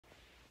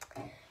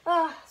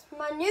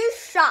new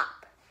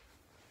shop.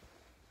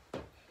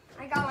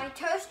 I got my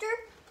toaster.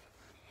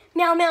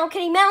 Meow, meow,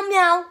 kitty, meow,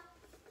 meow.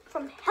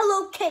 From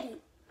Hello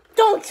Kitty.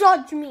 Don't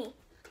judge me.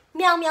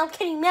 Meow, meow,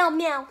 kitty, meow,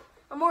 meow.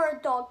 I'm more a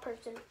dog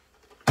person.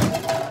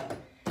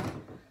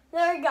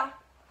 There you go.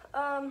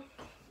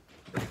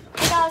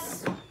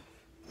 Yes.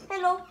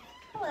 Hello.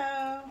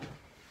 Hello.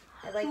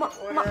 I'd like to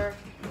order.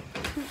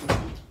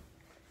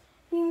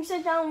 You can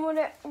sit down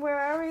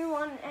wherever you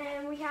want,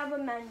 and we have a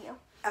menu.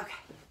 Okay.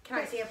 Can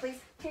I see it, please?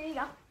 Here you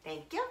go.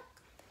 Thank you.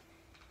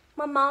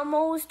 My mom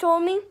always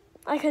told me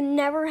I could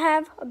never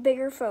have a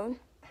bigger phone.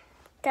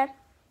 Okay?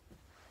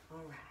 All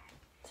right.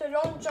 So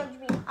don't judge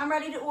me. I'm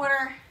ready to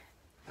order.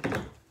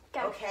 Okay.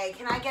 Okay.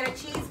 Can I get a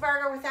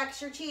cheeseburger with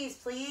extra cheese,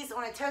 please?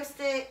 On a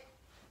toasted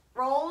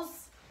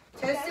rolls,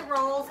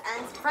 rolls,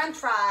 and French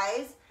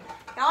fries.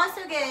 Can I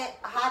also get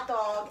a hot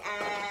dog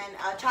and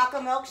a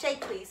chocolate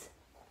milkshake, please?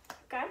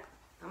 Okay.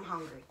 I'm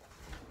hungry.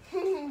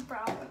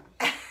 Problem.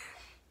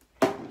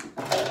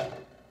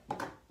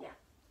 Yeah.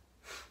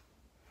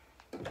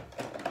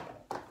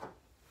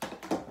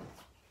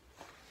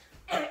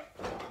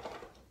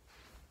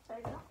 There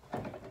you go.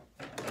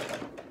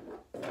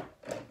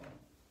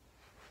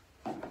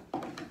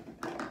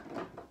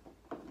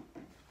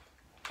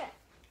 Okay.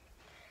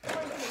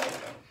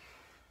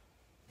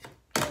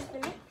 Where's the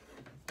meat?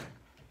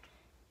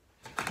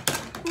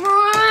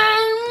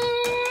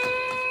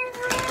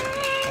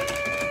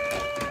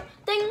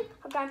 Ding.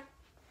 Okay.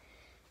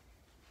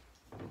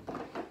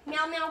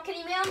 Meow, meow,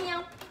 kitty, meow,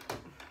 meow.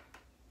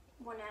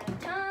 One at a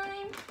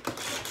time.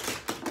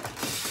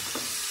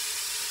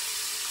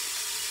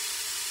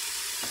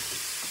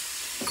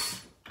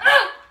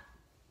 Ah!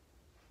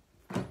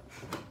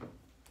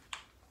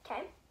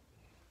 Okay.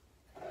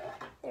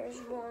 There's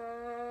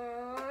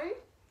one.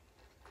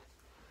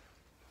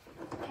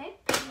 Okay.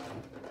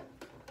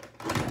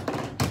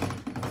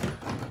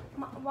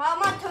 While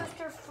my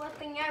toaster's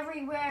flipping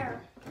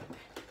everywhere.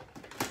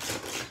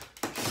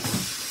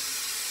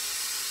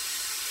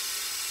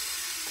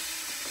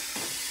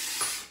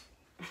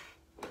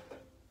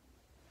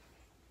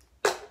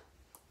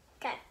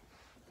 Okay.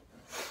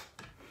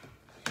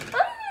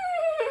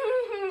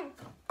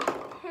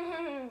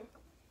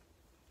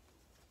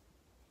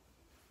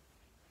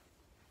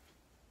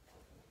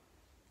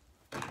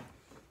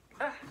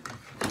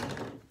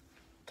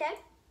 Okay.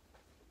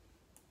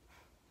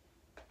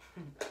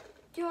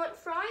 Do you want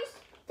fries?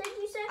 Did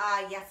you say?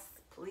 Yes,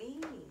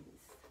 please.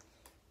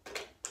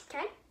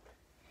 Okay.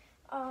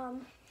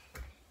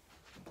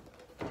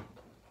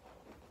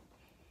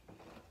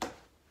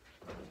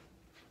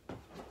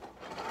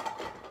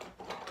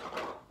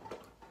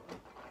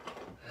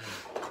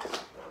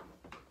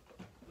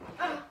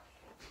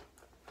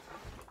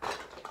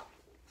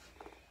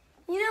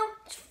 You know,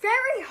 it's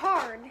very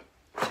hard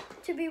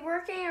to be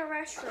working in a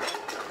restaurant.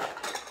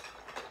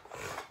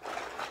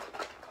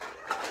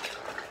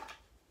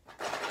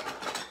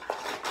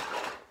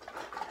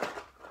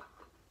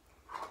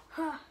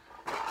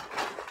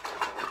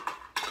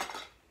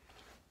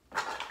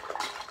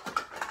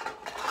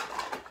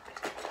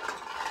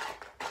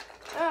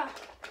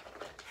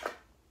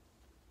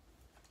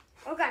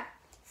 Okay,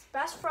 it's the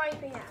best fries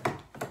we have.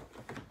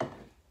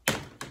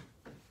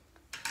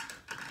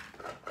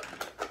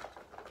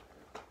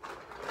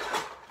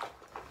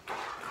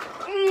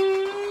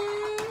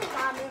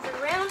 Gotta move it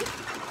around.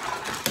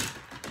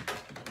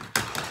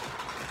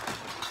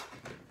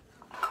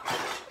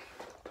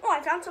 Oh,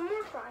 I found some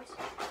more fries.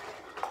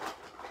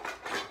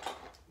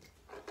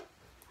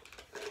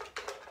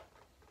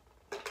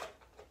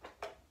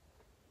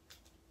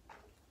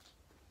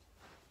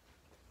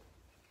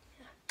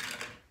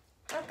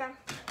 Okay.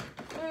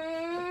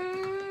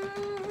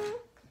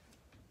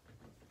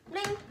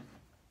 Bling.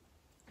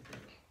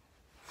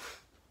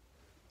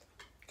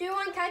 Do you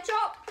want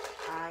ketchup?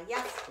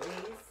 Yes,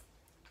 please.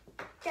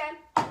 Okay.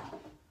 I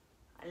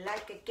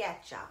like a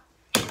ketchup.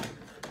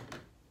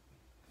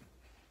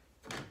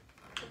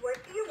 What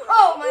do you want?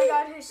 Oh my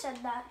God, who said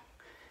that?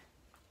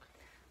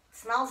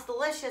 Smells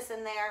delicious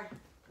in there.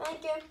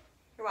 Thank you.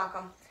 You're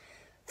welcome.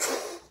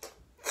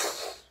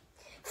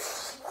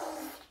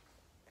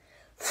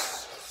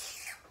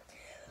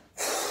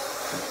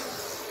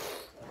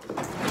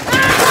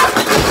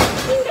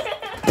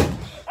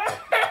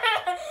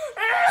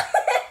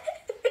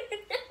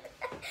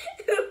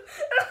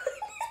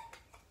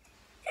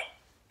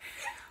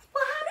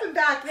 What happened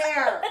back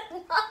there?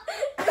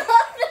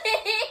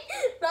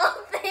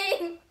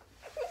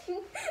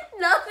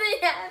 Nothing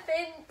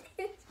happened.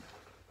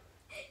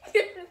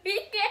 Be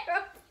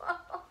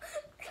careful.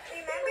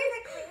 Remember to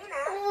clean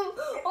up.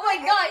 Oh my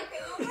God.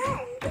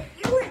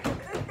 You were to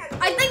cook them.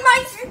 I think my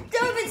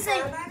stove is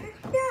safe. On the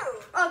stove.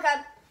 Okay,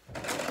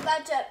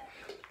 that's it.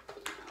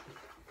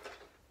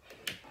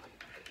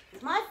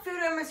 Is my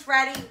food almost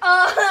ready?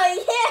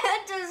 Yeah,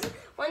 just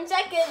 1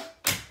 second.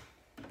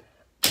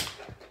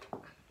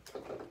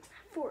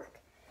 Fork.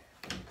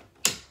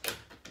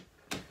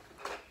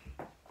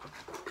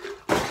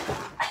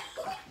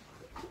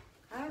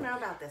 I don't know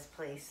about this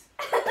place.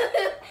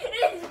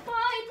 It's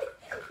fine.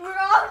 We're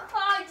all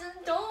fine.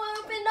 Just don't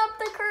open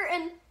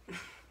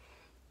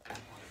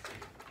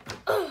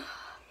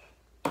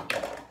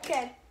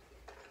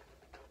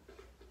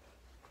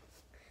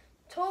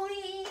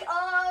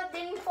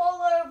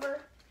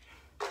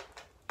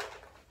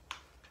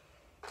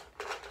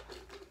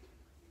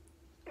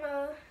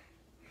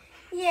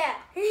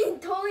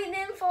Totally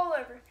didn't fall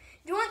over. Do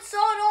you want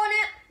salt on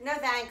it? No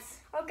thanks.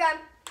 Okay.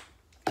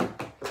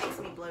 Makes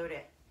me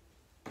bloated.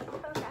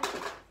 Okay.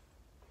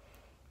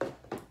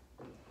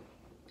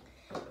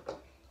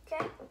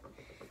 Okay.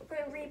 We're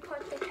gonna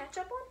re-put the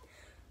ketchup on.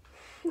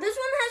 This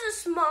one has a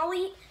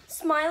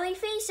smiley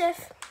face.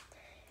 If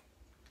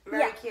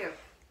Very cute.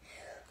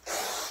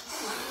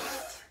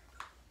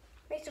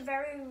 makes a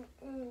very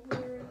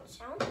weird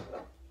sound.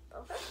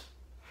 Okay.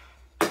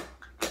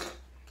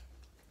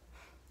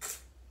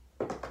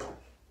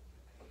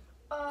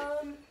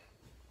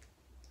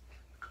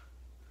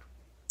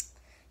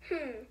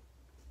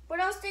 What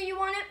else do you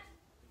want it?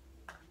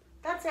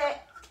 That's it.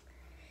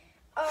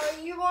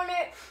 You want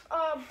it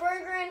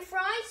burger and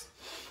fries?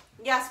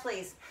 Yes,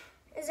 please.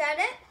 Is that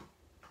it?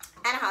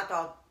 And a hot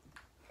dog.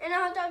 And a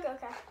hot dog?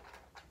 Okay.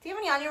 Do you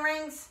have any onion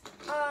rings?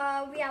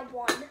 We have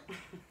one.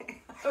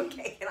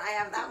 Okay, can I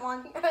have that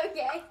one?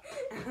 Okay.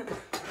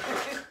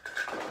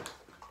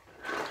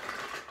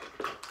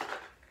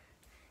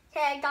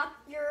 Okay, I got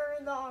the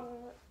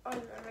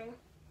onion ring.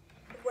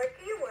 What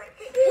do you want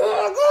to eat?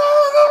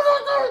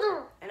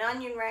 An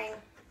onion ring.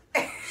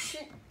 Here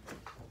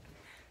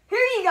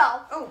you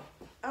go.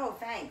 Oh,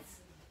 thanks.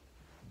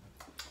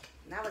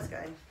 That was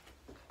good.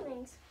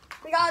 Thanks.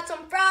 We got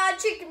some fried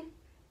chicken.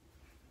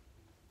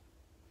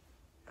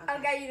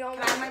 Okay, you don't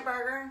Can I have my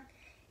burger?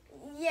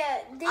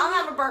 Yeah. I'll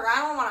have a burger. I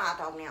don't want a hot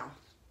dog now.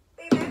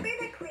 Remember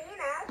to clean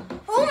up.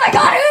 Oh my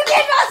God! Who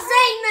keeps on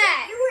saying that?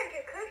 If you want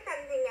to cook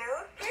something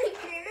else, just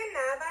turn the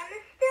knob on the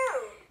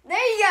stove.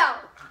 There you go.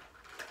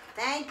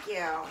 Thank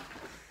you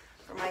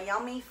for my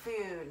yummy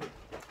food.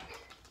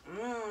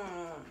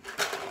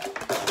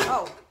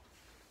 Oh,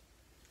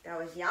 that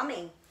was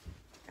yummy.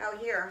 Oh,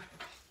 here.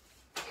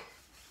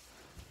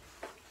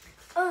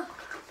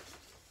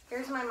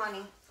 Here's my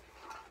money.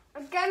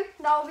 Again,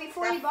 that will be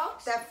 $40.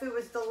 That food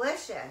was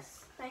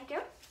delicious. Thank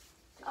you.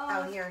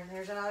 Oh,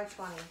 here's another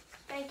 20.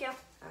 Thank you.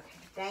 Okay,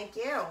 thank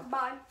you.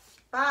 Bye.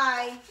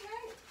 Bye.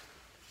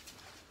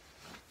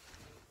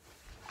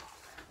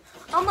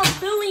 I'm a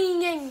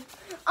billionaire.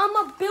 I'm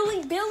a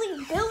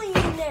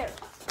billionaire.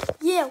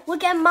 Yeah,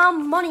 look at my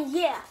money.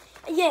 Yeah.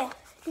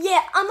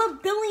 I'm a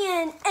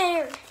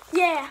billionaire.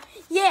 Yeah.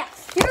 Yeah,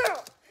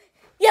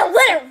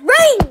 let it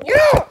rain.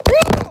 Yeah.